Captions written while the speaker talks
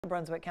The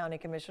Brunswick County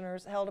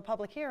Commissioners held a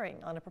public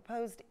hearing on a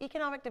proposed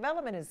economic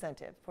development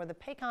incentive for the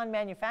Pacon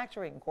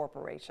Manufacturing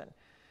Corporation.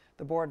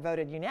 The board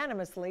voted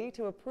unanimously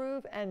to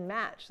approve and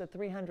match the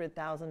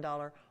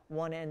 $300,000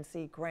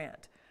 1NC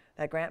grant.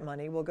 That grant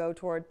money will go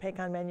toward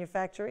Pacon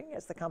Manufacturing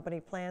as the company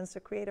plans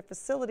to create a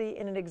facility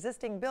in an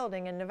existing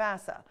building in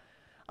Navassa.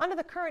 Under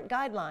the current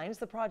guidelines,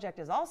 the project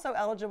is also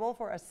eligible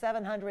for a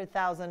 $700,000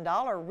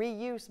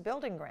 reuse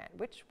building grant,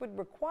 which would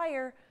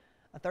require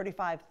a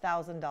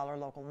 $35,000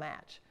 local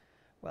match.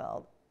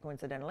 Well,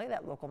 coincidentally,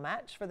 that local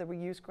match for the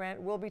reuse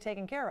grant will be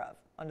taken care of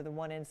under the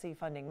 1NC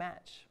funding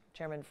match.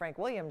 Chairman Frank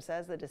Williams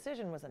says the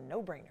decision was a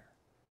no-brainer.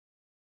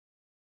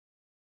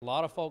 A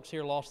lot of folks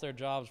here lost their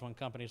jobs when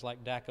companies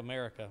like DAC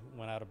America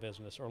went out of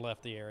business or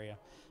left the area.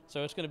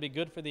 So it's going to be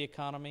good for the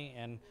economy,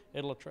 and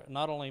it'll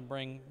not only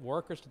bring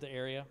workers to the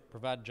area,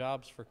 provide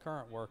jobs for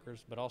current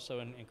workers, but also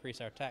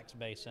increase our tax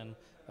base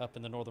up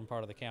in the northern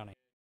part of the county.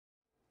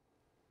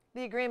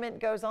 The agreement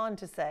goes on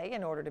to say,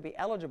 in order to be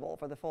eligible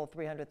for the full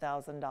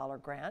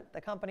 $300,000 grant, the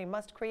company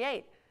must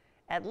create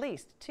at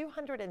least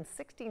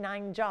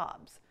 269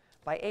 jobs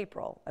by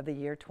April of the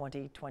year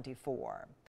 2024.